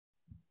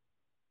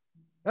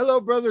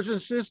Hello, brothers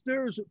and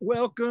sisters.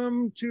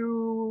 Welcome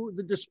to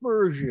the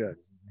dispersion.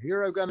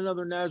 Here I've got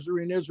another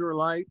Nazarene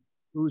Israelite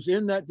who's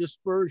in that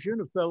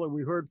dispersion, a fellow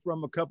we heard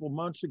from a couple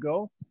months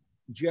ago,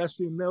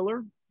 Yishai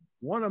Miller,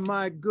 one of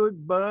my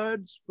good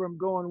buds from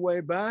going way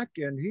back,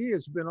 and he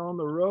has been on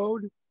the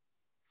road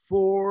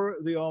for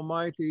the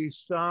Almighty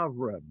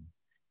Sovereign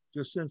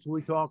just since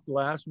we talked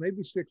last,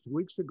 maybe 6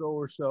 weeks ago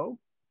or so.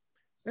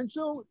 And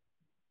so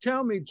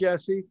tell me,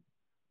 Jesse,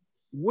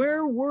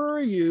 where were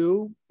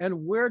you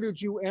and where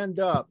did you end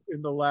up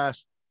in the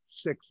last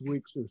 6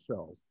 weeks or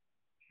so?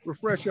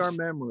 Refresh our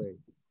memory.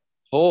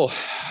 Oh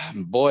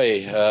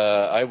boy,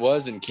 I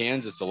was in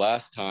Kansas the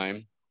last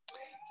time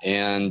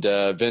and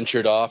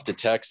ventured off to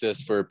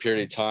Texas for a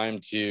period of time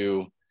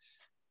to,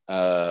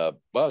 well,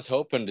 I was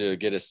hoping to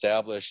get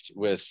established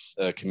with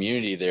a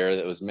community there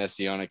that was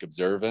Messianic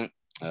observant,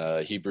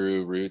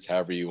 Hebrew roots,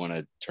 however you want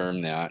to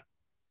term that,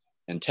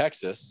 in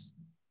Texas.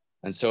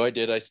 And so I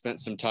did. I spent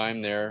some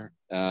time there,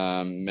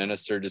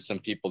 ministered to some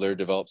people there,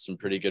 developed some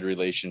pretty good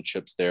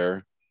relationships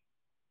there.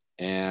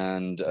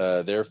 And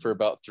there for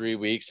about 3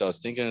 weeks. I was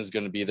thinking I was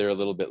going to be there a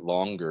little bit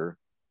longer,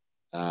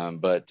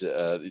 but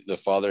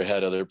the father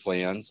had other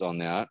plans on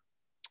that.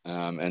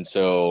 And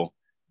so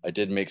I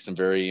did make some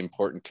very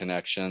important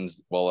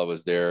connections while I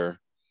was there.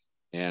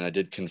 And I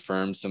did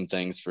confirm some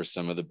things for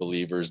some of the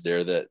believers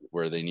there that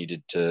where they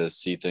needed to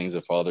see things. The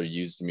father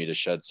used me to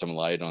shed some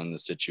light on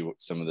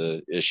some of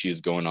the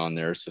issues going on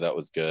there. So that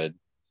was good.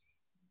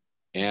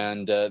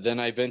 And then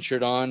I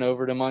ventured on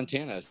over to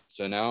Montana.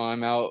 So now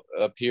I'm out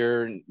up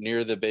here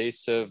near the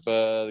base of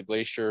the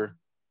Glacier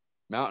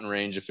Mountain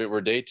Range. If it were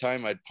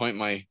daytime, I'd point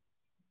my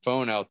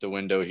phone out the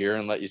window here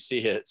and let you see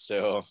it.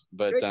 So,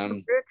 but Take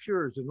some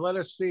pictures and let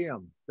us see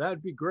them.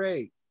 That'd be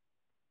great.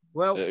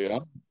 Well,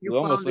 you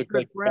almost look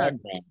like friend.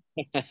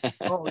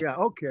 Oh yeah,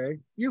 okay.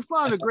 You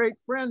found a great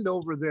friend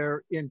over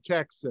there in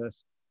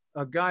Texas,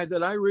 a guy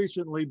that I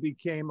recently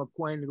became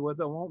acquainted with.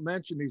 I won't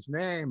mention his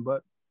name,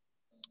 but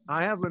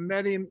I haven't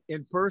met him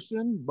in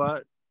person.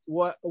 But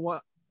what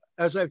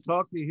as I've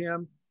talked to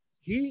him,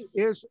 he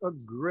is a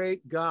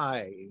great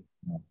guy.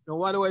 Now,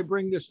 why do I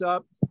bring this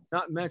up?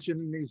 Not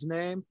mentioning his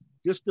name,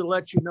 just to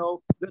let you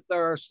know that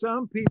there are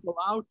some people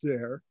out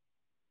there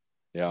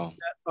that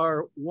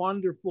are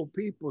wonderful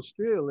people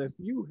still. If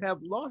you have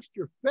lost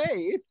your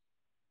faith,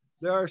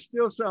 there are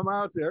still some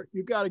out there.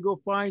 You got to go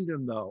find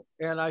them, though.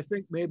 And I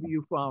think maybe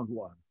you found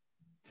one.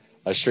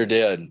 I sure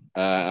did.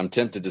 I'm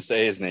tempted to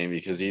say his name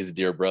because he's a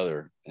dear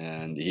brother,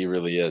 and he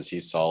really is.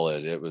 He's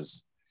solid. He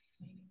was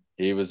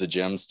a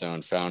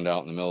gemstone found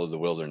out in the middle of the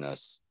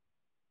wilderness.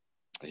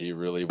 He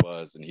really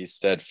was, and he's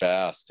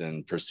steadfast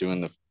in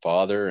pursuing the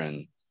Father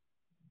and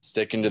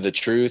sticking to the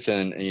truth.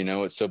 And you know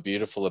what's so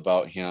beautiful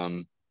about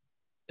him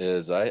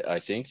is I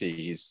think that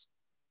he's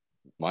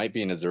might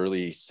be in his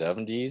early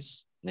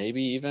 70s,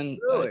 maybe even.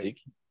 Really? I think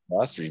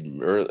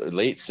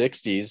late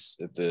 60s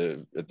at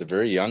the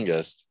very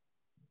youngest.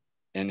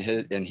 And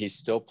he's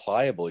still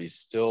pliable. He's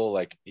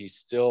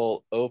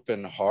still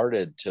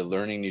open-hearted to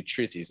learning new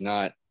truth. He's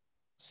not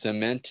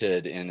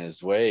cemented in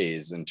his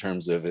ways in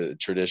terms of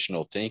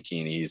traditional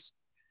thinking.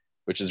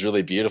 Which is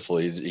really beautiful.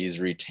 He's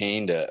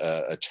retained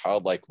a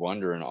childlike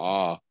wonder and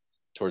awe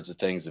towards the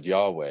things of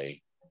Yahweh.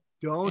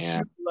 Don't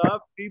you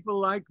love people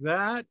like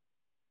that?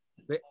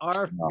 They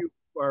are few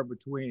far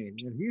between.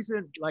 And he's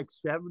in like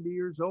 70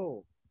 years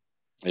old.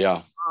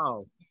 Yeah.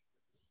 Wow.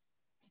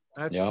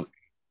 So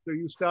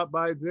you stopped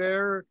by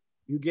there,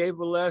 you gave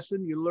a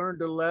lesson, you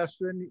learned a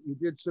lesson, you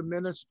did some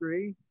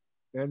ministry,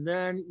 and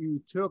then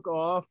you took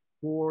off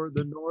for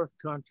the North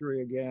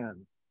Country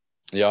again.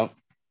 Yeah.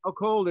 How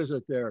cold is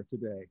it there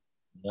today?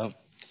 Yeah.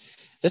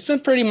 It's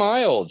been pretty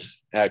mild,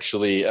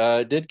 actually.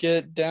 Did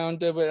get down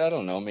to, I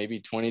don't know,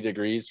 maybe 20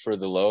 degrees for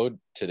the low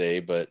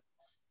today, but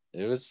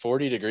it was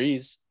 40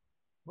 degrees.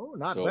 Oh,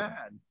 not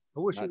bad. I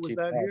wish it was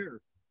that here.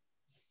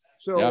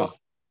 So yeah.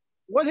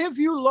 What have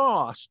you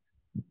lost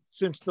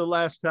since the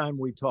last time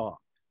we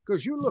talked?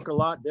 Because you look a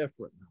lot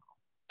different now.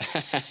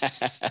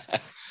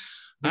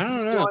 I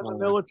don't know. In the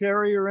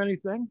military or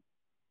anything?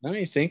 Let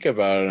me think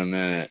about it a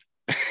minute.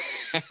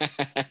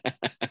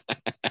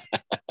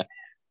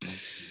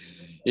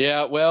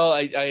 Yeah, well,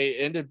 I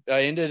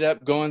ended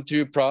up going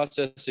through a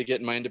process of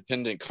getting my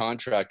independent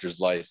contractor's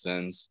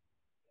license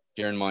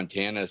here in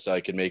Montana so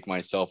I could make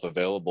myself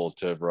available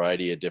to a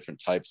variety of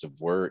different types of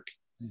work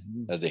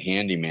as a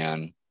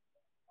handyman.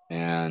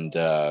 And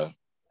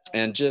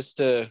just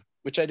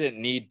which I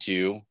didn't need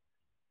to.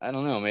 I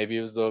don't know, maybe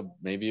it was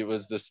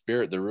the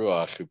spirit, the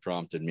Ruach, who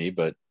prompted me,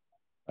 but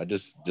I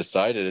just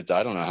decided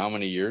I don't know how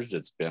many years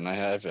it's been.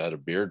 I've had a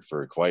beard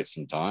for quite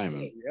some time.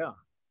 And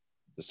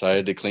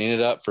decided to clean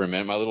it up for a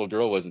minute. My little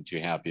girl wasn't too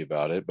happy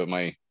about it, but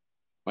my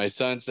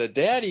son said,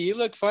 "Daddy, you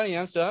look funny."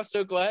 I'm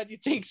so glad you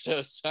think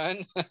so,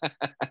 son. Did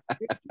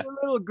your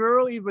little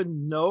girl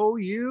even know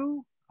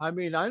you? I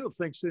mean, I don't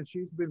think since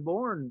she's been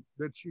born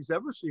that she's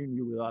ever seen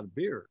you without a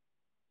beard.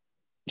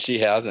 She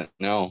hasn't.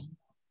 No.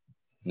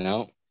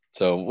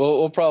 So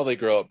we'll probably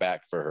grow it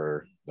back for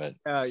her, but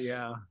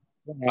yeah.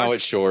 now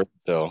it's short.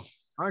 So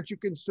Aren't you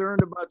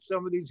concerned about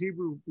some of these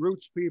Hebrew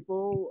roots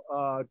people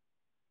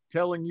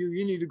telling you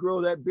you need to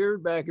grow that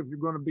beard back if you're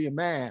going to be a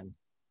man?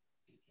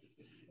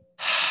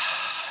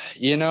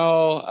 You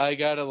know, I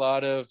got a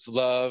lot of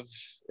love,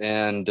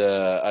 and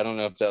I don't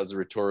know if that was a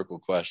rhetorical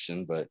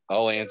question, but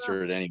I'll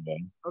answer it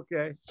anyway.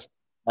 Okay.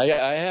 I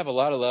have a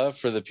lot of love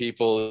for the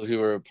people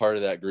who are a part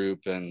of that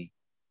group, and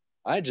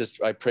I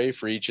pray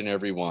for each and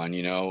every one.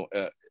 You know,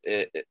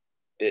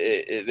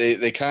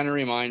 they kind of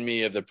remind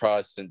me of the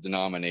Protestant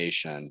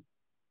denomination.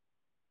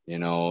 You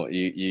know,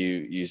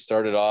 you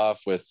started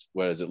off with,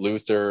 what is it,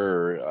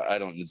 Luther, or I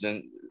don't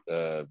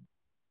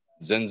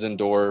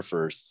Zinzendorf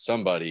or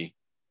somebody.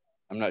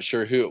 I'm not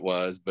sure who it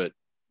was, but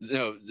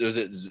no,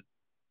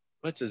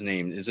 what's his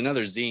name? Is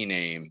another Z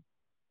name.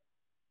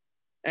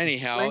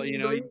 Anyhow, Zwingli? you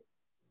know,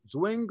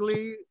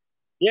 Zwingli.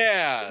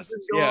 yes.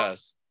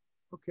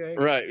 Okay.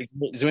 Right.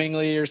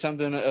 Zwingli or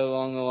something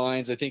along the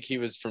lines. I think he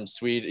was from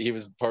Sweden. He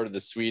was part of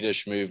the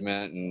Swedish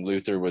movement, and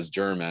Luther was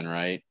German,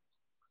 right?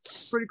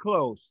 Pretty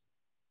close.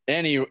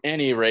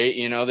 Any rate,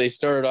 you know, they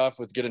started off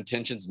with good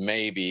intentions,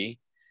 maybe.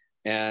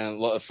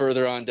 And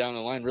further on down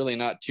the line, really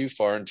not too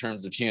far in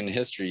terms of human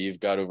history, you've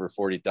got over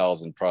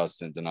 40,000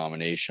 Protestant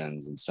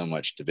denominations and so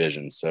much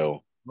division.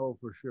 So, oh,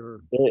 for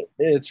sure,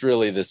 it's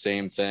really the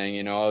same thing.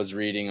 You know, I was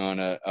reading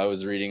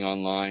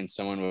online.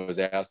 Someone was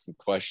asking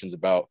questions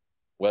about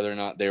whether or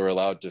not they were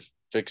allowed to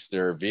fix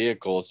their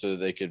vehicle so that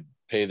they could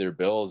pay their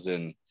bills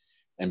and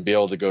be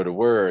able to go to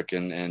work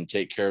and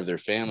take care of their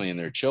family and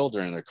their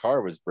children. Their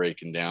car was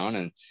breaking down,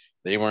 and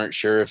they weren't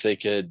sure if they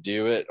could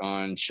do it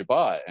on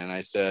Shabbat. And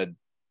I said,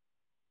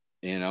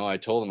 you know, I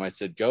told him, I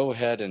said, go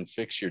ahead and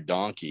fix your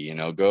donkey, you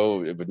know, go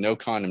with no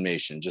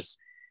condemnation, just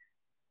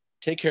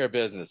take care of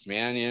business,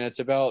 man. You know, it's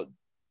about,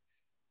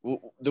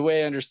 the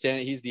way I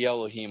understand it, he's the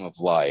Elohim of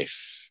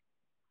life.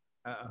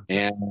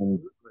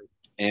 And,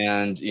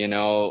 you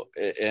know,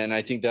 and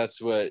I think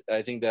that's what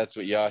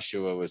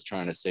Yahshua was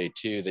trying to say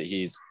too, that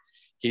he's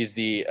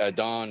the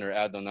Adon or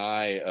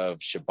Adonai of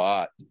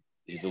Shabbat.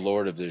 He's the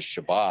Lord of the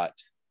Shabbat.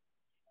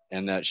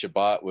 And that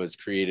Shabbat was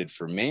created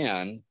for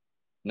man,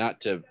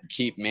 not to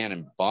keep man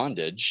in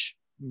bondage,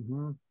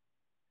 you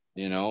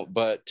know,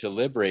 but to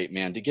liberate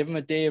man, to give him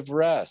a day of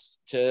rest,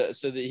 so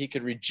that he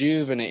could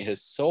rejuvenate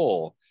his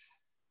soul.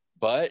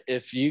 But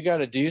if you got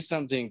to do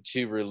something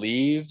to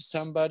relieve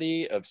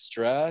somebody of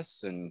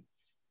stress, and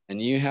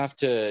you have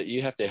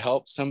to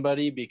help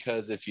somebody,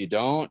 because if you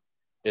don't,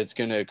 it's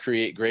going to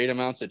create great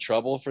amounts of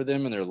trouble for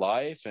them in their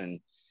life,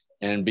 and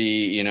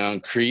be, you know,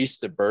 increase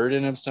the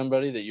burden of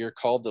somebody that you're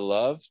called to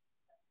love.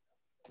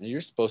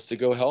 You're supposed to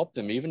go help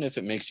them, even if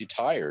it makes you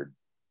tired.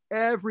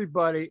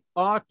 Everybody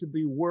ought to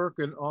be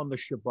working on the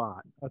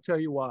Shabbat. I'll tell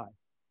you why.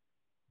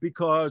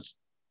 Because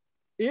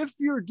if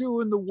you're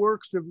doing the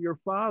works of your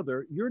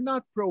Father, you're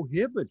not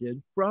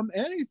prohibited from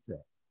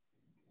anything.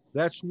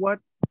 That's what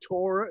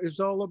Torah is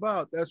all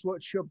about. That's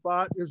what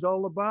Shabbat is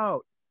all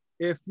about.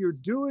 If you're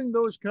doing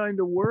those kind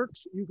of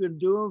works, you can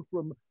do them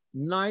from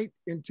night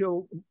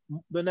until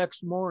the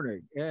next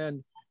morning.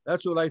 And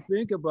that's what I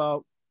think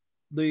about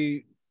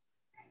the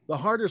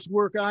hardest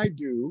work I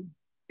do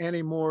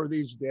anymore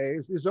these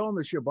days is on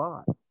the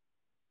Shabbat.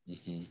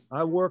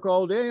 I work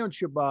all day on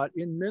Shabbat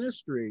in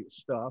ministry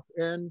stuff.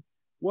 And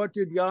what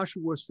did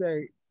Yahshua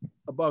say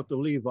about the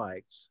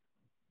Levites?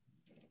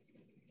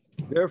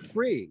 They're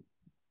free.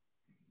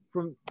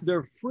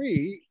 They're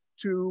free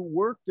to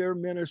work their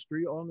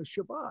ministry on the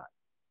Shabbat.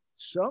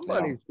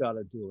 Somebody's got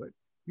to do it.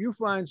 You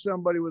find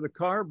somebody with a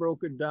car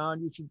broken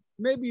down, you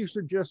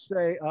should just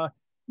say,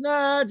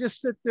 nah,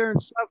 just sit there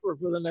and suffer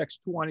for the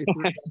next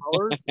 23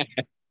 hours.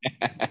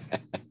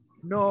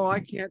 No, I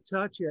can't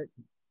touch it,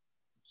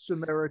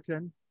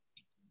 Samaritan.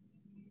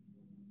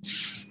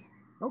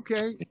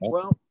 Okay,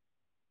 well,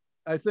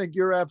 I think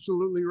you're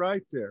absolutely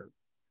right there.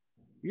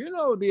 You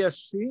know, the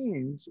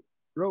Essenes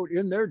wrote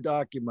in their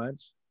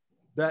documents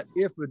that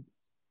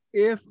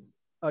if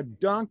a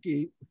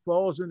donkey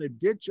falls in a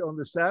ditch on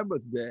the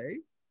Sabbath day,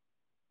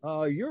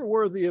 you're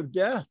worthy of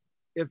death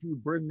if you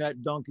bring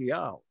that donkey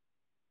out.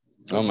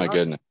 Oh my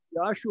goodness.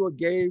 Joshua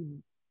gave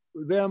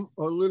them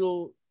a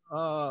little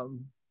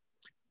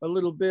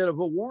bit of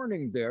a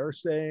warning there,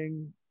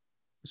 saying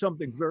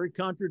something very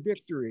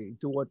contradictory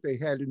to what they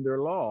had in their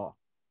law.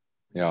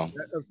 Yeah.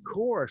 That of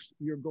course,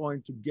 you're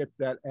going to get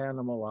that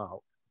animal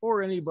out,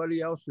 or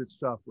anybody else that's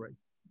suffering.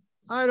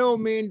 I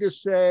don't mean to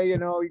say, you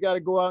know, you got to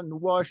go out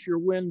and wash your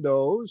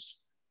windows,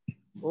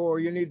 or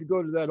you need to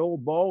go to that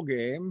old ball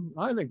game.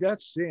 I think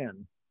that's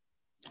sin.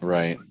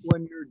 Right.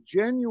 When you're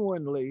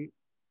genuinely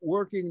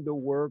working the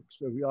works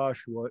of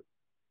Yahshua,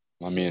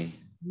 I mean,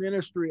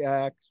 ministry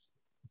acts,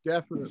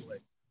 definitely.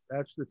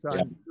 That's the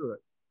time to do it.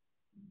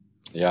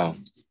 Yeah.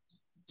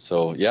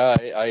 So yeah,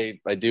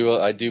 I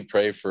do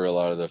pray for a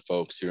lot of the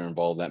folks who are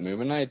involved in that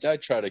movement. I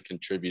try to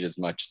contribute as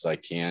much as I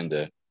can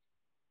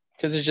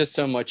because there's just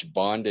so much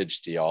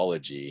bondage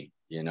theology,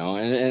 you know,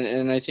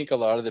 and I think a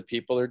lot of the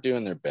people are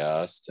doing their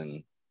best,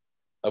 and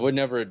I would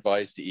never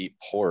advise to eat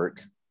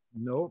pork.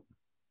 Nope.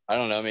 I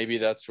don't know. Maybe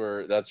that's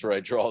where I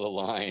draw the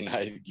line.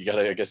 I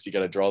guess you got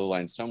to draw the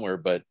line somewhere,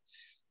 but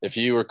if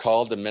you were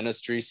called to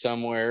ministry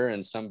somewhere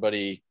and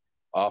somebody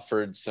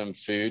offered some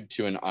food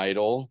to an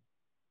idol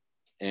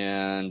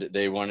and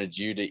they wanted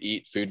you to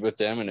eat food with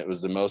them, and it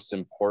was the most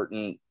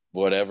important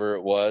whatever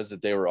it was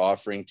that they were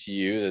offering to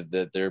you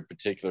that their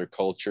particular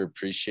culture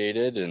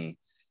appreciated, and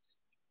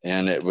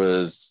it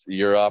was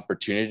your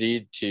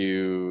opportunity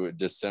to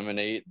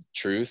disseminate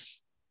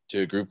truth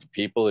to a group of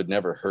people who'd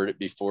never heard it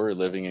before,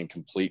 living in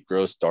complete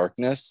gross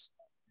darkness.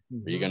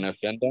 Are you going to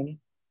offend them?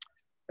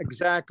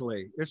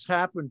 Exactly. This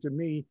happened to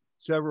me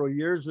several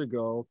years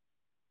ago.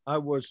 I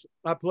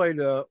played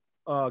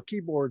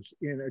keyboards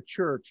in a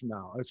church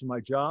now. That's my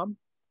job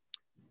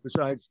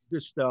besides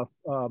this stuff.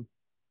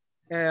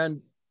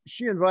 And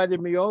she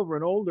invited me over,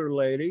 an older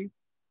lady,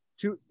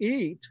 to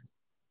eat.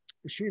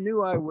 She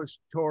knew I was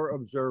Torah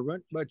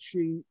observant, but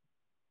she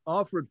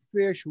offered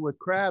fish with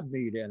crab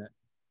meat in it.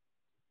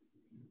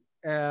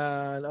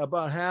 And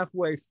about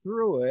halfway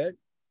through it,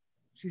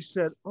 she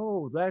said,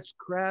 "Oh, that's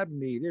crab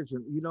meat,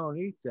 isn't it? You don't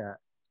eat that."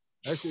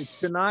 I said,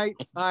 "Tonight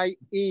I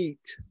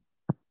eat."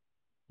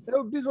 That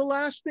would be the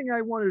last thing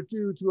I want to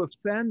do, to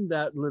offend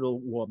that little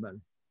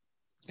woman.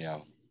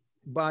 Yeah.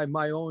 By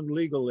my own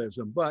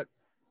legalism. But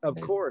of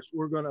course,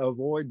 we're going to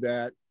avoid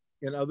that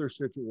in other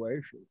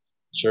situations.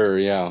 Sure,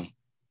 yeah.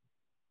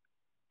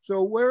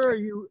 So where are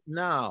you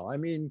now? I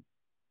mean,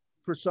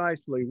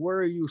 precisely, where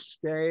are you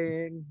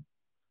staying?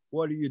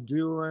 What are you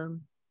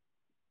doing?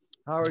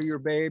 How are your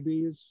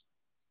babies?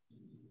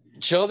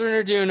 Children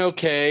are doing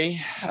okay.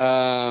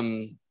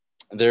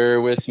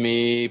 They're with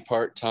me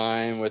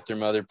part-time, with their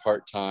mother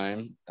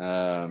part-time.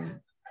 But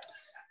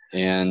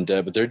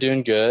they're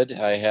doing good.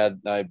 I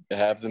have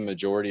the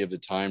majority of the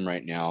time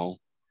right now.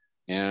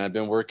 And I've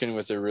been working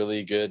with a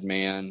really good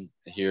man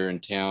here in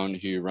town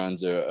who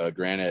runs a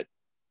granite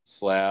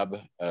slab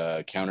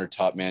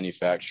countertop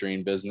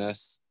manufacturing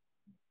business.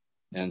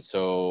 And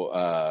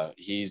so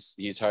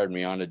he's hired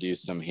me on to do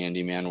some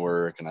handyman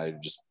work, and I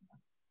just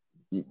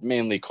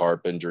mainly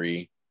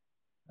carpentry,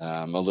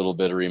 a little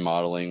bit of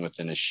remodeling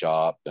within his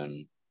shop,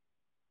 and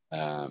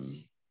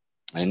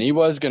he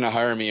was going to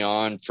hire me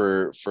on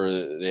for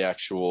the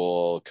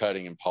actual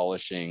cutting and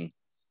polishing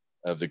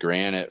of the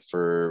granite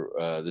for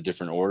the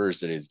different orders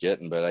that he's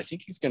getting. But I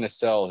think he's going to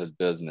sell his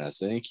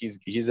business. I think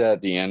he's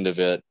at the end of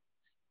it,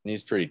 and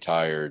he's pretty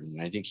tired.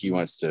 And I think he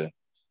wants to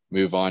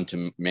move on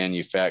to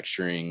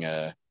manufacturing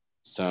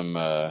some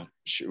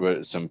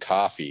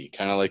coffee,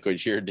 kind of like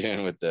what you're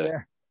doing with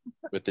the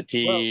with the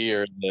tea.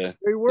 Well, or the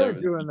we were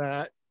doing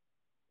that.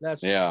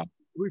 That's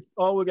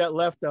all we got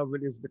left of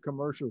it is the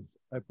commercials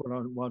I put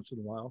on once in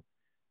a while.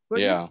 But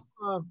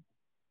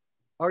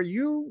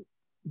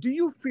do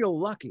you feel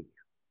lucky?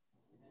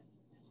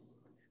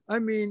 I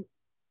mean,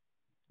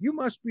 you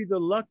must be the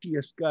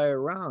luckiest guy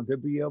around to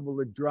be able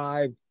to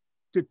drive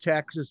to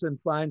Texas and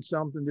find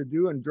something to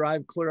do, and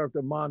drive clear up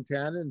to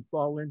Montana and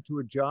fall into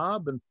a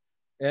job.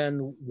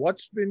 And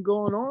what's been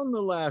going on the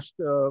last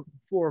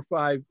 4,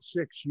 5,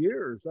 6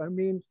 years? I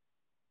mean,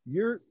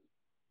 you're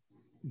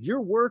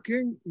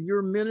working,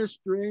 you're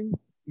ministering,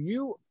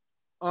 you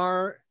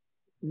are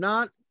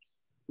not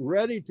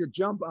ready to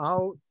jump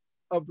out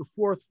of the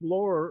 4th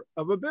floor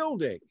of a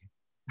building.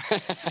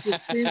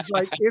 It seems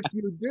like if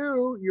you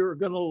do, you're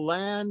going to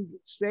land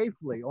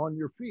safely on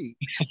your feet.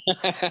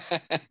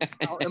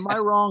 Now, am I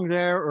wrong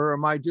there, or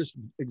am I just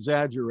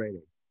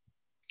exaggerating?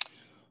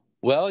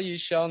 Well, you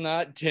shall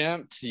not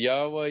tempt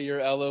Yahweh your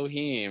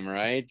Elohim,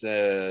 right?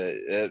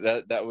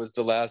 That was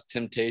the last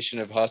temptation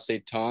of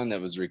Hasatan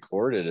that was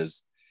recorded,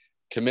 is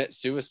commit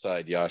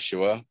suicide,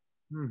 Yahshua.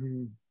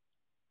 Mm-hmm.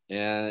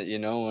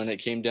 And when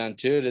it came down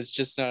to it, it's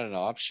just not an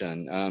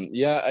option.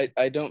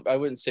 I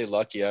wouldn't say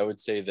lucky. I would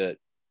say that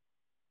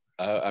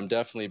I'm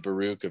definitely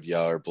Baruch of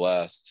Yah, or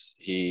blessed.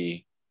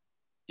 He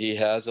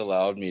has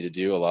allowed me to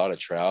do a lot of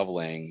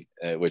traveling,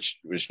 which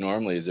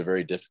normally is a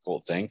very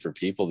difficult thing for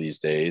people these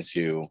days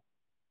who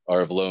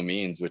are of low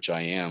means, which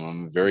I am.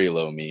 I'm very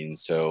low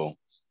means. So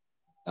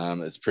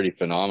it's pretty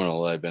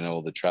phenomenal. I've been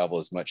able to travel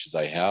as much as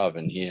I have,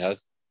 and he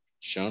has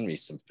shown me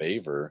some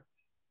favor.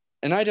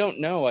 And I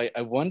don't know. I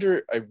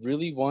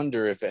really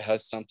wonder if it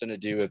has something to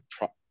do with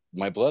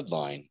my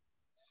bloodline,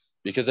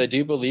 because I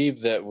do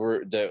believe that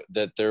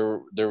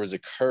there was a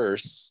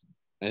curse.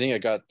 I think I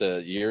got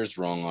the years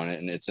wrong on it,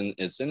 and it's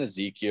in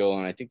Ezekiel,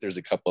 and I think there's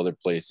a couple other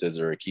places,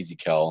 or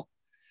Ezekiel,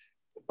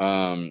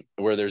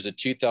 where there's a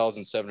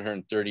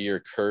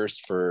 2,730-year curse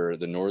for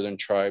the northern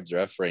tribes,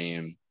 or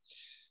Ephraim,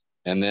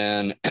 and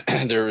then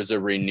there was a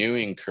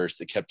renewing curse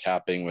that kept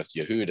happening with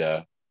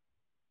Yehuda.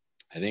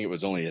 I think it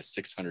was only a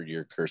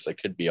 600-year curse. I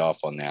could be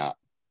off on that.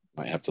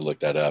 Might have to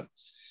look that up.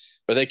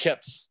 But they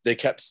kept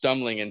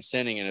stumbling and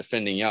sinning and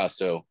offending Yah.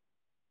 So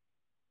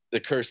the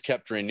curse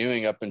kept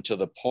renewing up until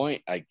the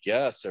point, I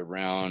guess,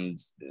 around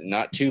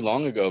not too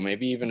long ago,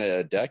 maybe even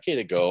a decade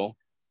ago.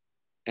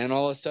 And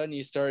all of a sudden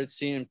you started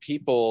seeing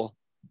people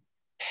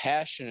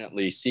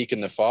passionately seeking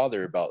the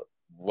Father about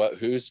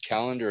whose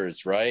calendar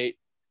is right.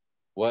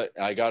 What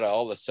I got to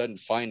all of a sudden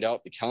find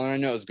out the calendar. I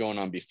know it was going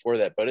on before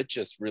that, but it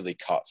just really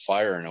caught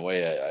fire in a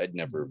way I'd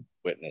never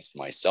witnessed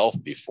myself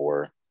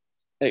before.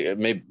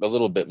 maybe a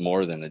little bit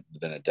more than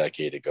a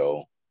decade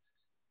ago.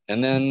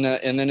 And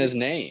then his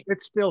name.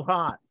 It's still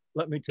hot.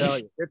 Let me tell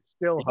you, it's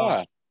still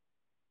hot.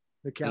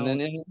 The calendar.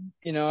 And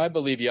then, I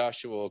believe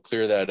Yahshua will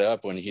clear that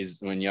up when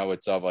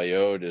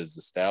YHWH is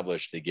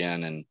established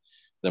again, and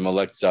the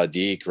Melech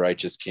Zaddik,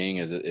 righteous king,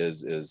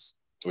 is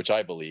which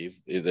I believe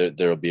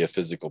there will be a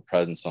physical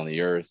presence on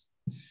the earth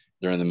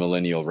during the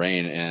millennial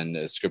reign.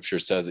 And scripture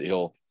says that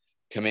he'll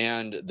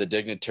command the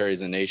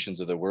dignitaries and nations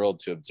of the world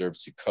to observe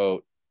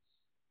Sukkot.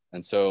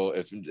 And so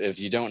if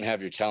you don't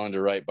have your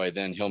calendar right by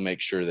then, he'll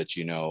make sure that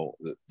you know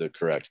the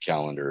correct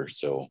calendar.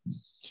 So,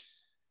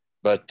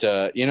 but,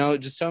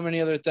 just so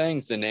many other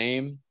things, the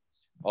name,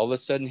 all of a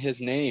sudden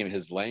his name,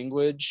 his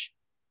language,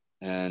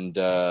 and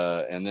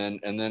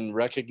then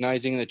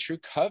recognizing the true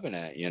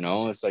covenant,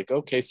 it's like,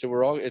 okay,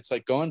 so it's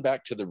like going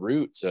back to the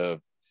roots of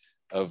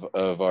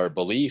our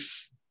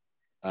belief,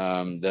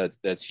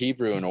 that's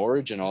Hebrew in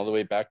origin, all the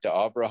way back to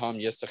Abraham,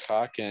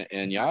 Yitzchak,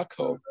 and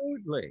Yaakov.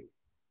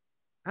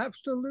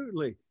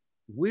 Absolutely.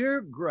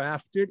 We're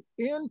grafted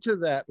into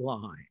that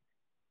line.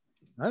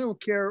 I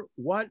don't care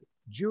what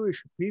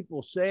Jewish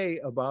people say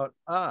about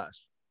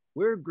us.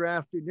 We're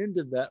grafted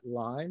into that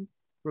line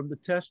from the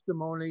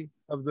testimony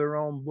of their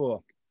own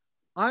book.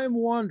 I'm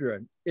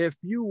wondering if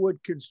you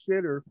would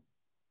consider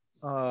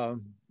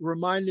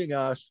reminding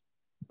us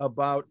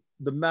about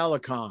the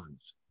Melechons.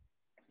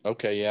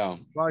 Okay, yeah.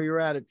 While you're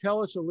at it,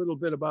 tell us a little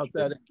bit about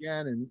that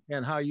again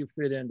and how you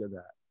fit into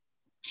that.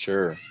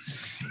 Sure.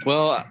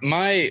 Well,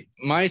 my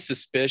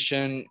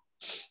suspicion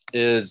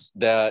is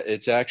that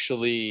it's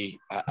actually,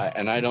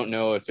 and I don't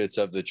know if it's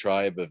of the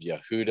tribe of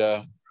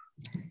Yehuda.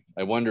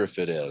 I wonder if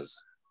it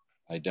is.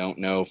 I don't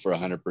know for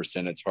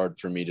 100%. It's hard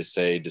for me to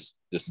say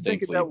distinctly.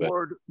 Think of that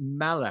word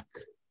Malek.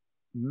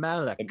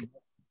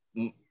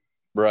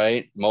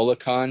 Right?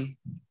 Molokon.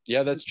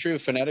 Yeah, that's true.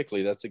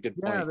 Phonetically, that's a good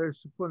point. Yeah,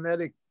 there's a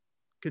phonetic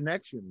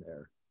connection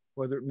there.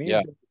 Whether it means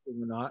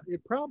anything or not,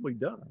 it probably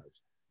does.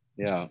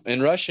 Yeah.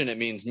 In Russian, it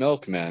means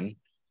milkmen.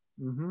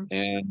 Mm-hmm.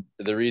 And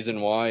the reason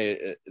why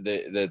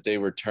they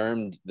were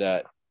termed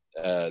that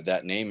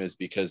name is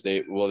because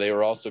they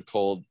were also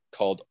called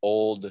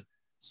old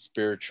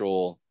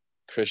spiritual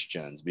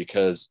Christians,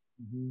 because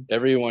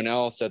everyone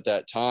else at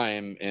that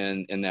time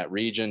in that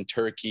region,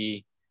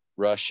 Turkey,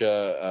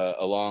 Russia,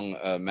 along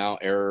Mount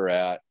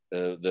Ararat,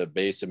 the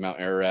base of Mount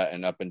Ararat,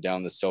 and up and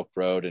down the Silk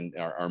Road, and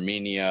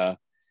Armenia,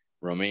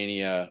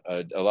 Romania,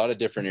 a lot of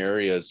different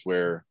areas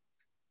where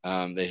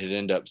they had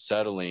ended up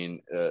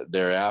settling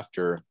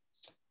thereafter.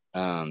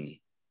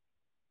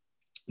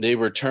 They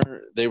were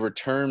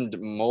termed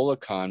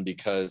Molokon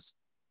because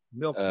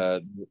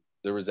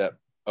there was that.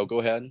 Oh, go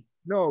ahead.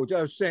 No,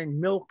 I was saying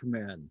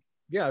milkmen.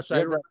 Yes, I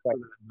remember that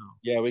now.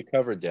 Yeah, we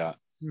covered that.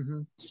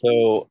 Mm-hmm.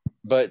 So,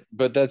 but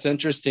that's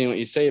interesting what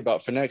you say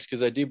about phonetics,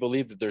 because I do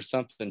believe that there's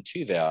something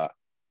to that.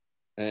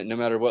 And no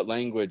matter what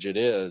language it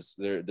is,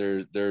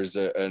 there's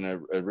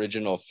an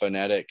original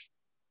phonetic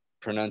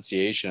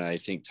pronunciation, I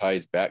think,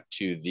 ties back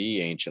to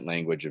the ancient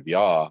language of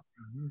Yah,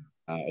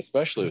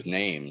 especially with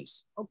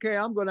names. Okay,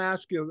 I'm going to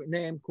ask you a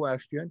name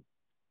question.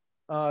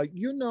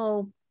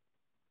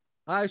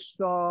 I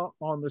saw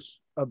on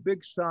a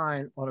big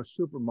sign on a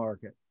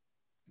supermarket.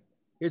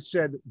 It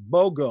said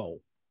BOGO.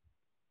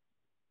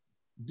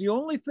 The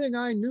only thing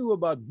I knew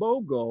about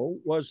BOGO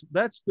was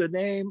that's the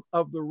name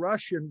of the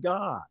Russian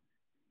god,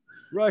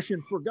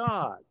 Russian for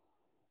God.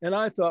 And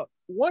I thought,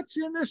 what's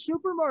in this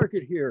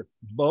supermarket here?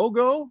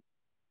 BOGO?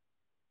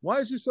 Why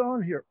is this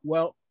on here?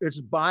 Well, it's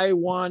buy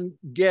one,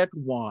 get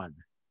one.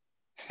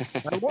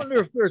 I wonder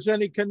if there's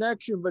any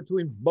connection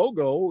between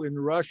BOGO in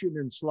Russian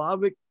and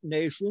Slavic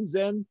nations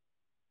and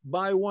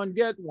buy one,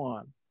 get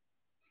one.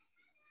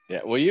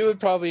 Yeah, well, you would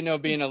probably know,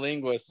 being a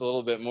linguist, a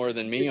little bit more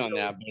than me on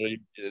that.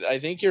 But I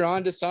think you're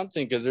onto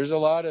something, because there's a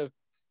lot of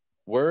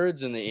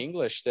words in the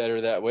English that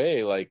are that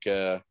way. Like,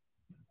 I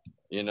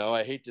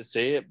hate to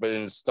say it, but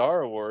in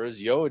Star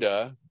Wars,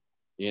 Yoda,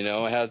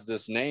 has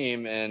this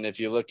name, and if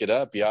you look it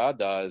up,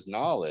 Yada is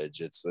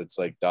knowledge. It's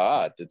like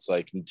dot. It's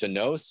like to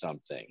know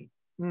something.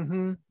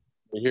 Mm-hmm.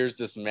 Here's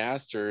this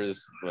master,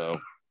 this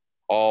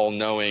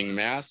all-knowing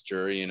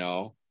master,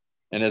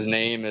 and his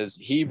name is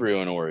Hebrew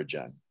in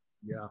origin.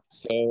 Yeah.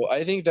 So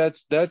I think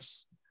that's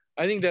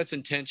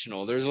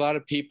intentional. There's a lot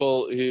of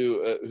people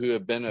who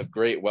have been of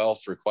great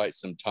wealth for quite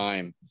some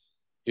time,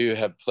 who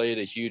have played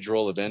a huge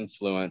role of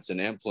influence in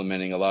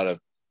implementing a lot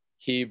of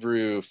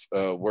Hebrew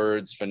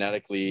words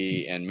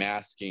phonetically and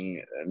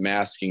masking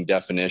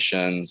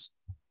definitions,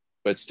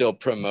 but still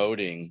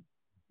promoting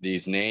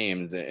these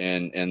names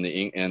and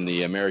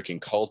the American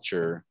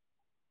culture.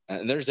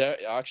 And there's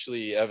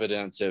actually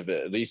evidence of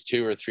at least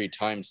 2 or 3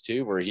 times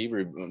too where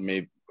Hebrew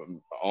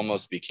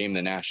almost became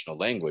the national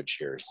language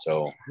here.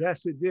 So yes,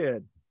 it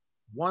did.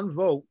 One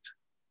vote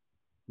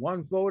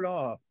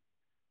off.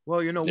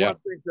 Well, one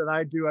thing that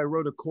I do, I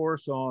wrote a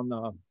course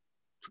on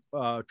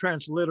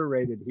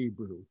transliterated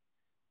Hebrew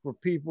for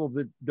people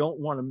that don't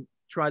want to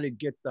try to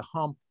get the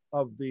hump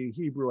of the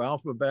Hebrew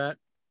alphabet.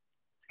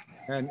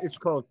 And it's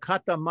called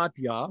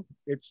Katamatya.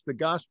 It's the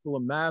Gospel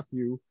of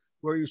Matthew,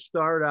 where you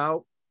start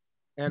out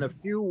and a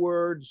few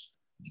words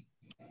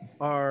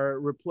are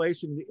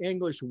replacing the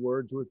English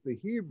words with the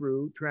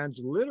Hebrew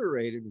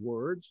transliterated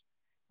words.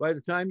 By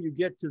the time you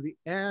get to the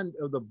end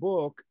of the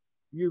book,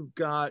 you've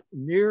got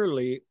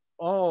nearly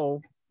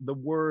all the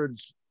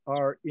words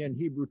are in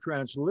Hebrew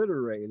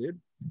transliterated.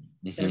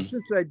 Mm-hmm. And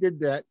since I did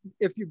that,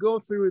 if you go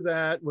through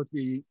that with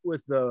the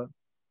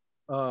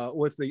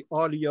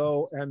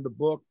audio and the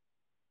book,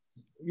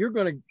 you're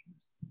going to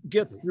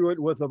get through it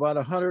with about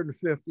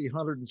 150,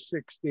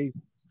 160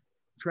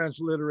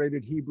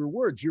 transliterated Hebrew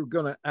words. You're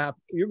going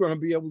to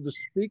be able to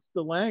speak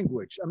the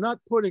language. I'm not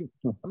putting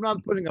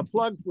a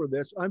plug for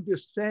this. I'm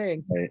just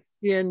saying,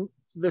 in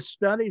the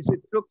studies it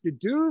took to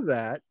do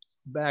that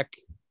back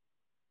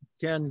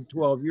 10,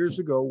 12 years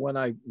ago when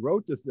I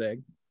wrote the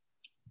thing,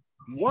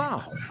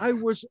 wow, I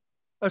was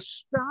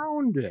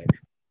astounded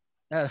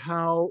at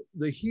how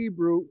the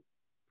Hebrew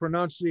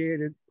pronounced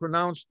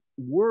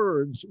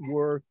words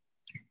were,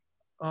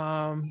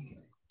 well,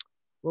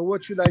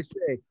 what should I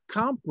say,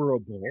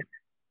 comparable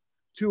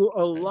to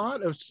a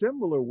lot of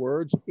similar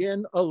words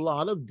in a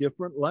lot of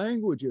different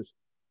languages.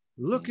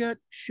 Look at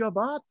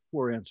Shabbat,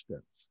 for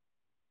instance.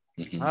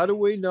 Mm-hmm. How do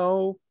we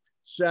know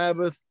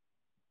Sabbath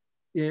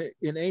in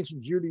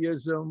ancient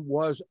Judaism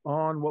was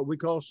on what we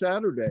call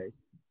Saturday?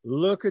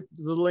 Look at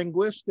the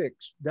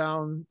linguistics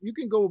down. You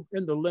can go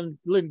in the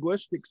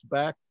linguistics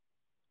back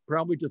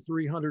probably to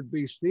 300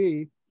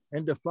 BC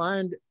and to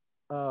find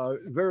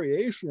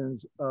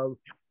variations of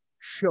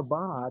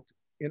Shabbat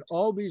in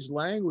all these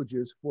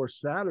languages for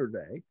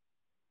Saturday.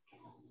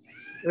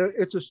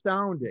 It's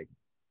astounding.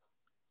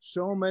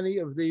 So many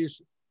of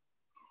these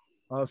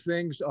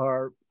things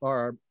are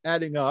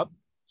adding up.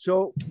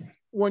 So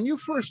when you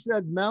first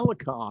said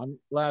Malakon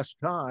last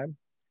time,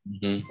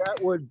 mm-hmm.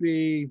 that would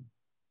be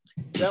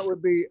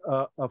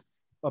a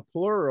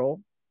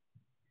plural.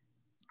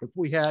 If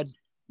we had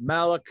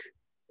Malak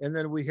and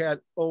then we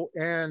had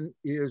on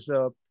is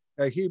a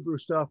Hebrew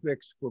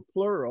suffix for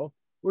plural,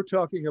 we're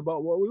talking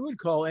about what we would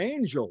call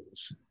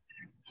angels.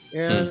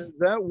 And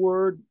that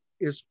word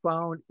is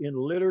found in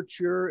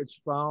literature.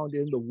 It's found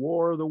in the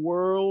War of the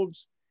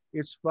Worlds.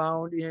 It's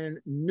found in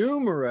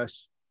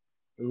numerous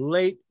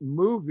late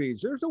movies.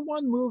 There's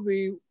one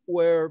movie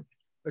where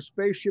a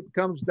spaceship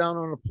comes down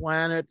on a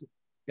planet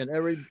and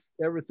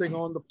everything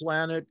on the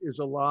planet is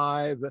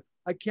alive.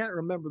 I can't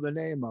remember the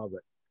name of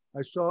it.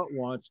 I saw it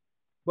once,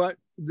 but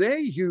they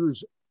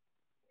use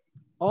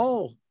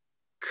all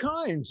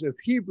kinds of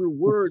Hebrew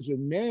words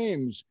and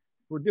names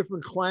for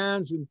different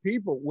clans and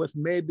people with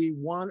maybe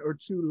one or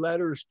two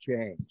letters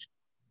changed.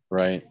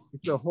 Right.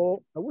 It's a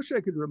whole, I wish I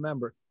could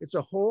remember. It's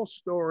a whole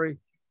story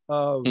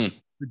of the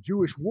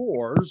Jewish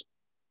wars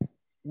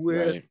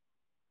with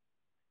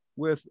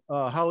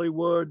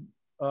Hollywood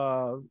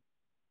GUI.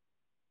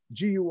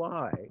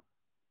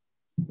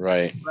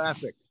 Right.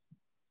 Graphic.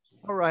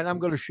 All right, I'm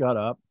going to shut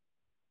up.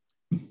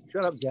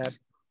 Shut up, Dad.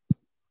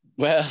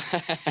 Well,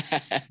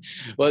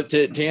 well,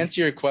 to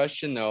answer your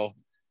question though,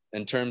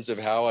 in terms of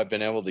how I've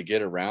been able to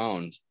get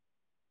around,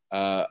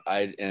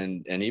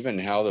 and even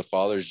how the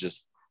Father's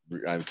just,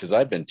 because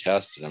I've been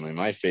tested. I mean,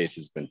 my faith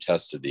has been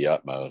tested the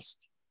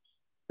utmost.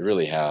 It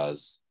really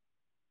has.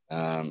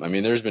 I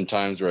mean, there's been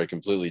times where I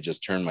completely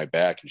just turned my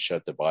back and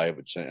shut the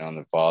Bible on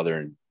the Father,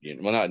 and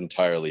well, not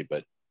entirely,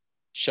 but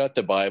shut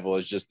the Bible. I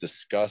was just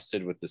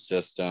disgusted with the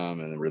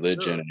system and the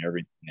religion and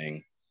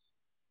everything.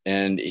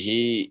 And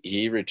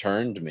he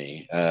returned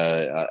me.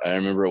 I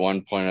remember at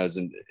one point I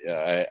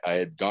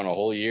had gone a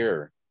whole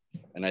year,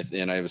 and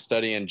I was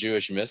studying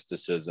Jewish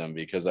mysticism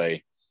because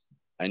I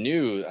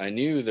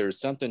knew there was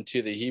something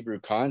to the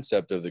Hebrew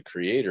concept of the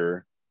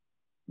Creator,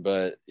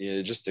 but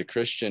just the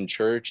Christian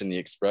church and the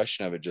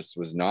expression of it just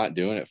was not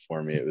doing it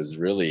for me. It was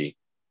really,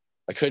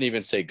 I couldn't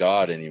even say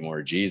God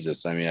anymore,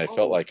 Jesus. I mean, I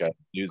felt like I was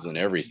using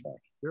everything.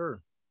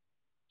 Sure.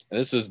 And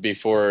this was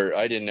before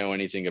I didn't know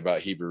anything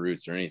about Hebrew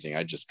roots or anything.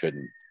 I just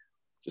couldn't.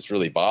 Just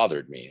really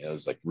bothered me. I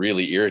was like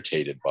really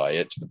irritated by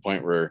it to the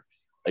point where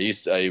I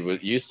used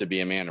to be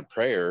a man of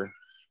prayer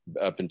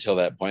up until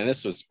that point. And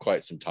this was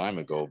quite some time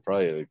ago,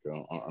 probably like,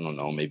 I don't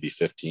know, maybe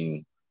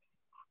 15,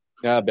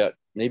 about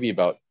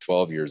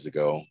 12 years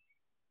ago.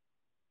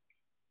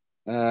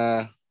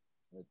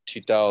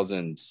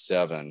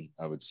 2007,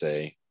 I would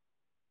say.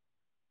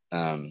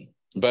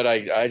 But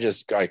I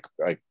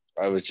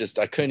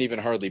couldn't even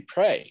hardly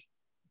pray.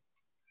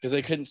 Because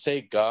I couldn't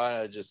say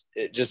God.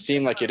 It just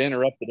seemed like it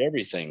interrupted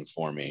everything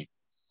for me.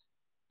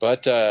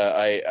 But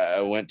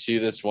I went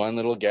to this one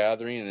little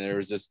gathering, and there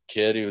was this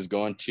kid who was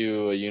going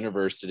to a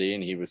university,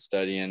 and he was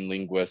studying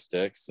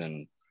linguistics,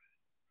 and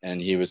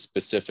he was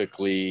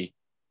specifically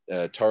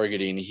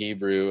targeting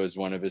Hebrew as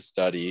one of his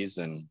studies.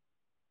 And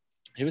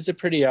he was a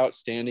pretty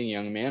outstanding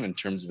young man in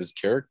terms of his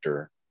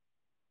character,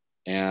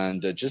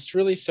 and just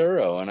really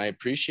thorough. And I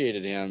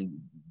appreciated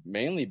him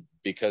mainly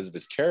because of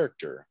his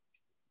character.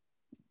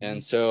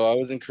 And so I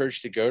was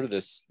encouraged to go to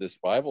this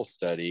Bible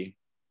study,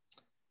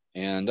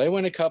 and I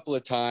went a couple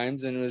of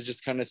times and was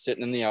just kind of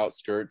sitting in the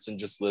outskirts and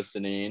just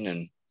listening.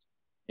 And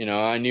you know,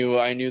 I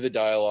knew the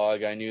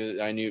dialogue. I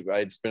knew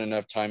I'd spent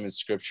enough time in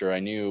scripture. I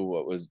knew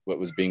what was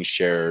being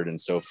shared and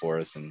so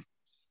forth.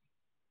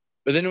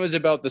 But then it was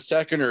about the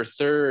second or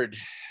third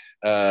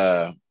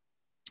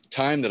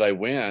time that I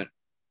went,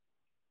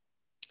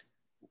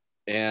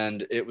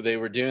 and they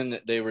were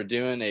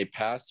doing a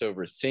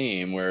Passover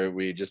theme where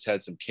we just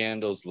had some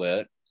candles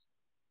lit,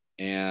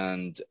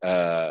 and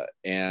they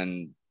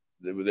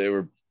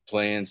were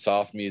playing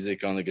soft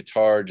music on the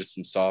guitar, just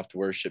some soft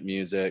worship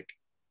music.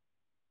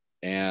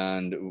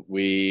 And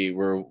we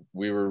were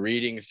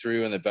reading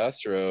through in the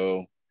best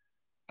row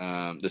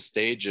the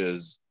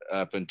stages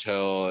up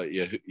until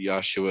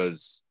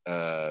Yeshua's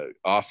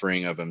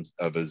offering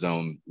of his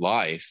own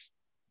life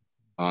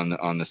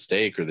on the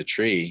stake or the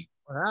tree.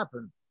 What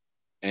happened?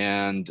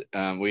 And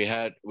we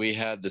had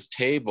this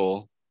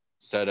table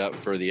set up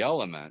for the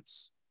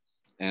elements.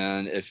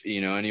 And if,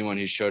 you know, anyone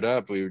who showed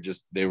up,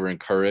 they were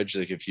encouraged,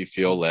 like, if you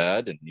feel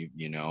led and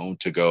you know,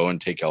 to go and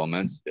take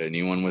elements,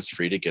 anyone was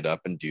free to get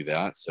up and do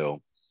that.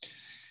 So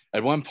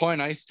at one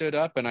point I stood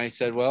up and I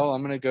said, well,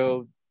 I'm going to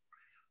go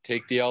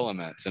take the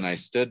elements. And I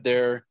stood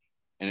there,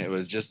 and it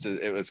was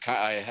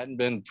I hadn't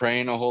been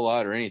praying a whole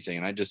lot or anything.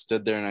 And I just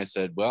stood there and I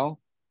said,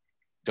 well,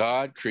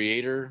 God,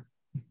 creator,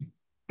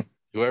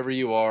 whoever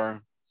you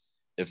are,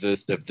 if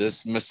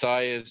this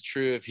Messiah is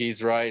true, if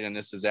he's right, and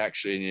this is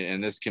actually,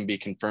 and this can be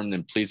confirmed,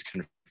 then please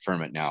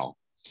confirm it now,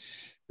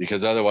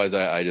 because otherwise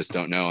I just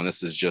don't know. And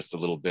this is just a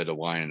little bit of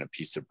wine and a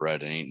piece of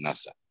bread. It ain't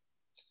nothing.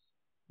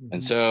 Mm-hmm.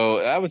 And so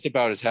that was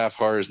about as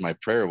half-hearted as my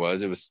prayer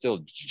was. It was still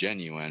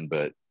genuine,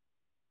 but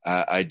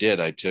I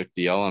took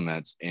the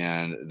elements,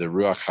 and the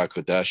Ruach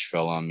HaKodesh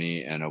fell on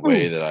me in a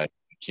way that I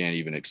can't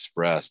even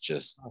express.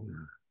 Just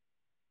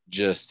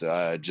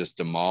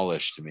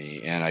demolished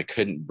me, and I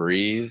couldn't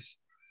breathe.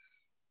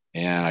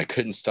 And I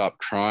couldn't stop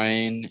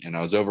crying, and I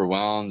was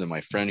overwhelmed. And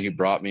my friend who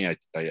brought me, I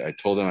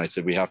told him, I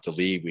said, we have to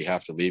leave,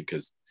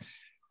 because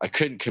I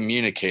couldn't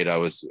communicate. I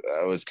was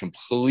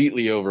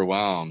completely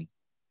overwhelmed.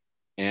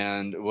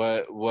 And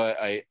what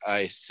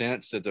I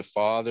sensed that the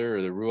Father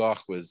or the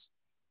Ruach was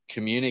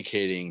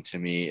communicating to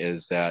me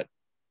is that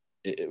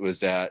it was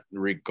that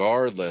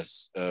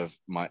regardless of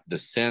the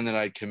sin that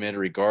I'd committed,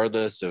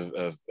 regardless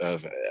of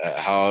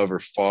however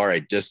far I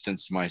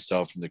distanced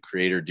myself from the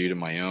Creator due to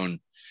my own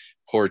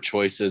poor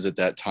choices at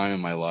that time in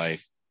my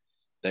life,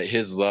 that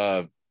his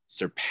love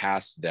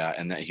surpassed that,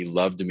 and that he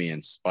loved me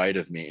in spite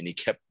of me. And he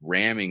kept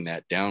ramming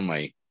that down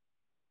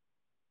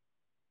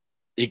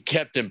he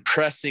kept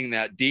impressing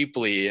that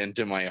deeply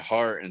into my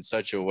heart in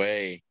such a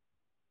way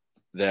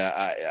that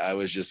I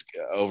was just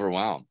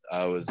overwhelmed.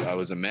 I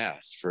was a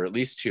mess for at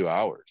least 2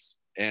 hours,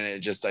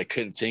 and I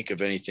couldn't think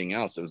of anything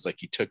else. It was like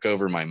he took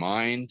over my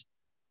mind,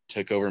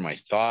 took over my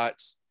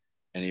thoughts,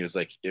 and it was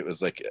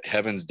like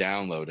heaven's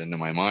download into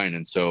my mind.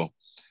 And so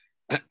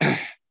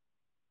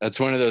that's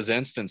one of those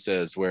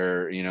instances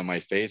where, you know, my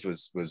faith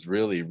was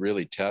really,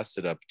 really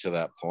tested up to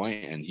that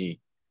point, and he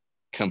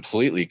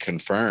completely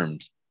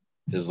confirmed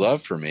his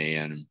love for me.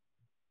 And,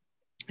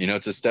 you know,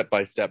 it's a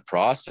step-by-step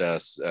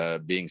process,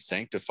 being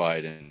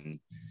sanctified and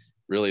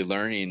really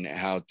learning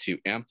how to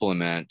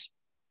implement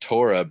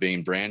Torah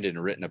being branded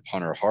and written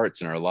upon our hearts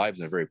and our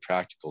lives in a very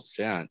practical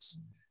sense.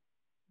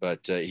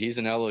 But he's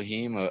an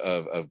Elohim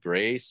of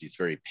grace. He's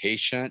very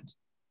patient,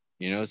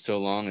 you know, so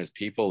long as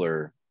people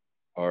are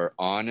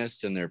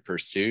honest in their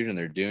pursuit and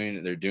they're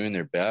doing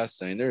their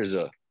best. I mean, there's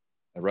a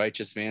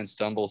righteous man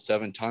stumbles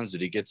 7 times,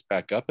 but he gets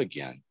back up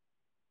again.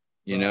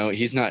 You know,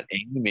 he's not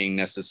aiming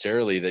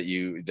necessarily that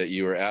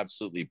you are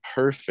absolutely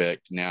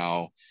perfect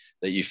now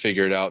that you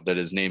figured out that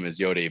his name is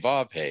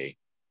Yod-Heh-Vav-Heh.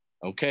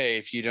 Okay,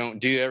 if you don't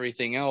do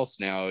everything else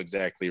now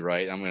exactly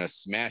right, I'm going to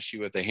smash you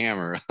with a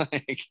hammer.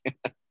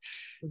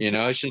 You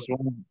know, it's just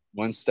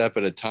one step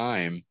at a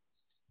time.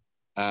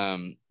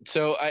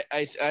 So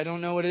I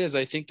don't know what it is.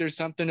 I think there's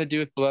something to do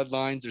with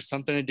bloodlines. There's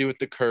something to do with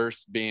the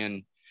curse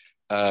being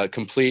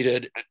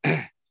completed.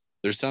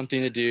 There's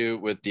something to do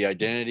with the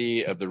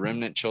identity of the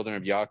remnant children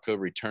of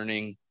Yaakov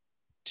returning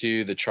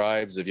to the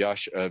tribes of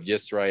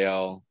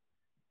Yisrael.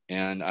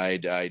 And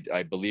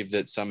I believe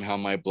that somehow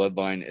my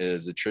bloodline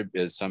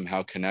is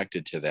somehow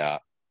connected to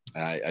that.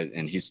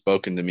 And he's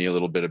spoken to me a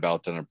little bit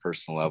about that on a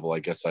personal level. I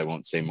guess I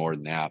won't say more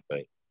than that,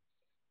 but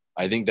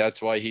I think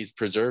that's why he's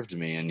preserved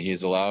me, and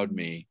he's allowed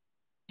me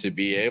to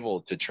be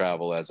able to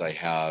travel as I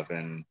have,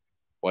 and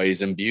why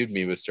he's imbued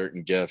me with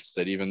certain gifts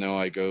that even though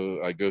I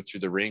go through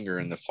the ringer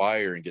and the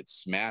fire and get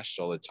smashed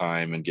all the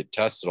time and get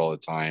tested all the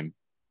time,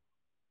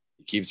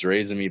 he keeps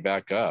raising me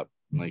back up.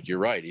 Like, you're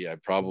right. I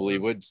probably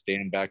would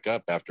stand back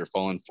up after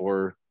falling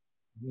 4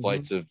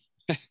 flights of,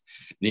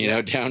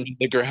 down to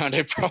the ground.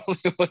 I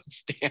probably would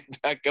stand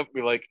back up and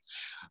be like,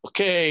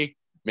 okay,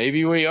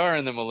 maybe we are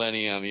in the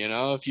millennium. You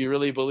know, if you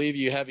really believe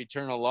you have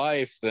eternal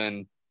life,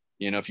 then,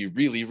 you know, if you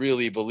really,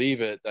 really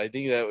believe it, I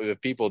think that if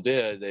people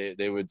did,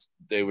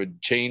 they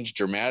would change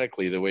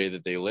dramatically the way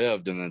that they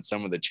lived. And then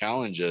some of the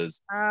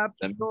challenges that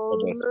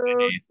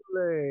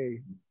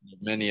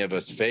many of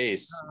us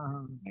face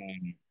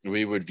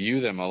we would view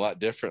them a lot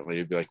differently.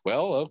 It'd be like,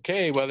 well,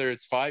 okay, whether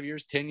it's 5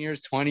 years, 10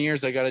 years, 20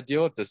 years, I got to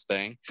deal with this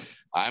thing.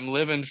 I'm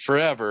living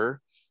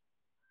forever.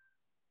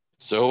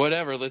 So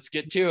whatever, let's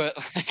get to it.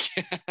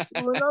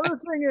 Well, another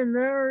thing in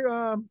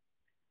there,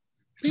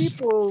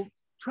 people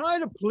try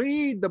to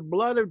plead the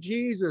blood of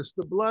Jesus,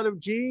 the blood of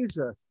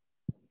Jesus.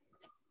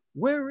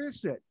 Where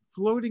is it?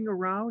 Floating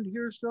around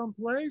here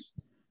someplace?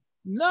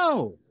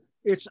 No,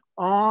 it's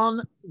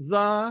on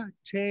the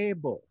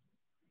table.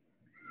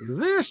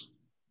 This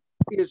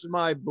is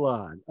my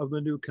blood of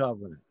the new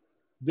covenant.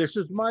 This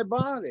is my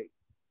body.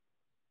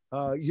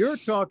 You're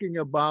talking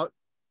about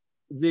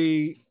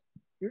the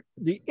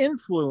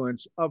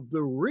influence of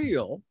the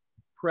real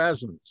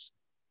presence.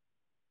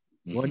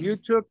 When you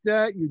took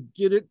that, you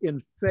did it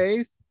in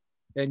faith,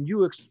 and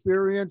you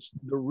experienced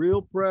the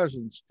real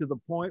presence to the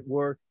point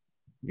where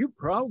you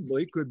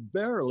probably could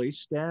barely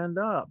stand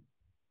up.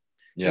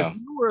 Yeah. If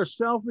you were a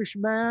selfish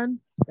man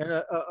and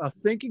a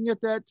thinking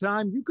at that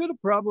time, you could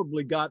have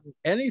probably gotten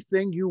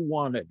anything you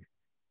wanted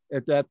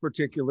at that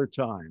particular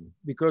time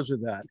because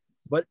of that.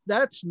 But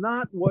that's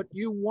not what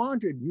you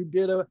wanted. You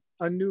did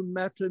a new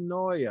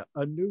metanoia,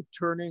 a new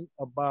turning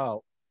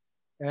about.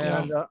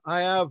 And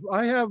I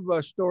have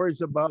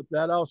stories about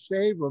that. I'll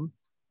save them.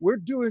 We're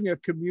doing a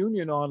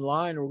communion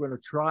online. We're going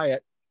to try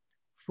it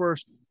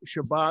first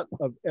Shabbat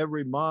of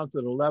every month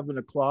at 11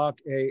 o'clock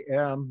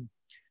a.m.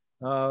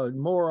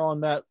 More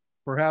on that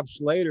perhaps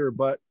later,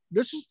 but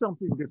this is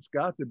something that's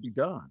got to be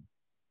done.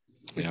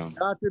 Yeah. It's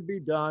got to be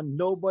done.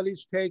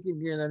 Nobody's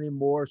taking it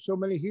anymore. So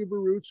many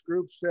Hebrew roots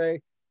groups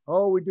say,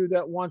 oh, we do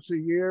that once a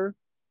year.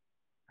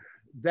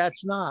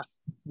 That's not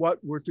what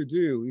we're to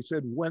do. He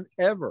said,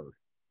 whenever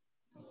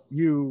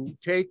you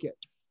take it,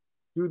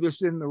 do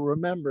this in the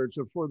remembrance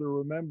or for the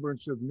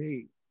remembrance of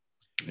me.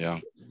 Yeah.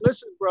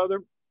 Listen,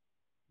 brother,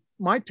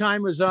 my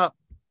time is up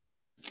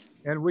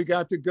and we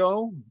got to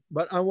go,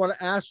 but I want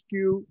to ask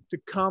you to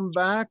come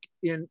back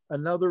in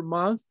another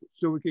month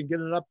so we can get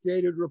an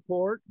updated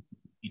report.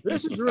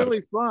 This is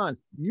really fun.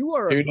 You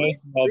are Who knows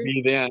where I'll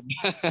be then?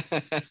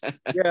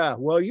 Yeah,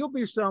 well, you'll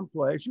be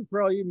someplace. You'll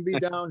probably even be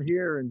down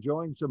here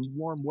enjoying some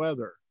warm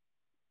weather.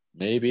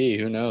 Maybe.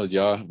 Who knows?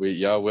 Y'all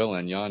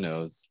willing. Y'all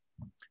knows.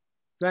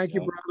 Thank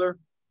you, brother.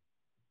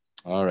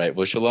 All right.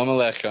 Well, shalom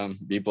aleichem.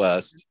 Be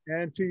blessed.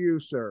 And to you,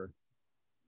 sir.